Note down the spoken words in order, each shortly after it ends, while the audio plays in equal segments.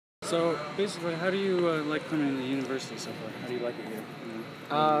So basically, how do you like coming to the university so far? How do you like it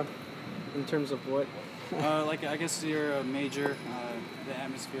here? In terms of what? Like I guess your major, the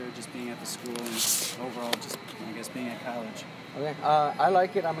atmosphere, just being at the school, and overall, just I guess being at college. Okay. I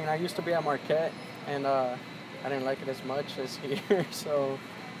like it. I mean, I used to be at Marquette, and I didn't like it as much as here. So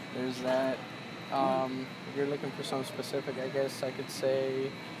there's that. If you're looking for something specific, I guess I could say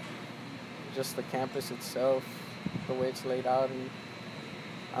just the campus itself, the way it's laid out, and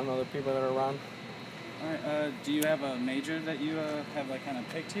I don't know, the people that are around. All right. Do you have a major that you have like kind of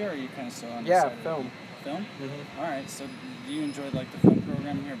picked here, or are you kind of still on? Yeah, film. Film. Mm-hmm. All right. So do you enjoy like the film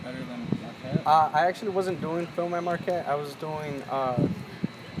program here better than Marquette? I actually wasn't doing film at Marquette. I was doing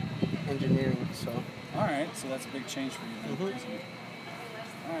engineering. So. All right. So that's a big change for you then.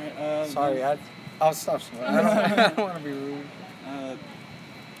 Mm-hmm. All right. Sorry, I'll stop. I don't want to be rude.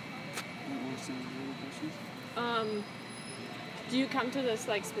 Do you come to this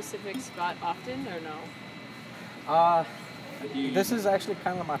like specific spot often or no? This is actually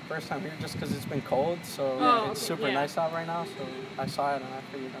kind of my first time here just because it's been cold, so it's super nice out right now, so I saw it and I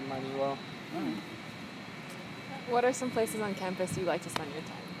figured I might as well. What are some places on campus you like to spend your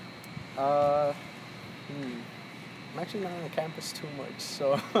time? I'm actually not on the campus too much,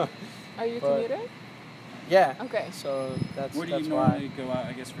 so... Are you a commuter? Yeah. Okay. So that's why. Where do you normally go out,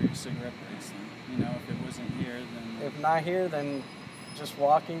 I guess, for your cigarette breaks then? You know, if it wasn't here, then... If not here, then just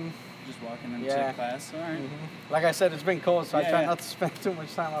walking. Just walking into class? All right. Mm-hmm. Like I said, it's been cold, so I try not to spend too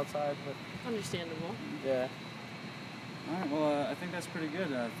much time outside. But understandable. Yeah. All right, well, I think that's pretty good.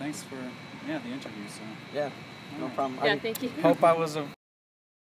 Thanks for, the interview. So. Yeah, no problem. Yeah, thank you. Hope I was a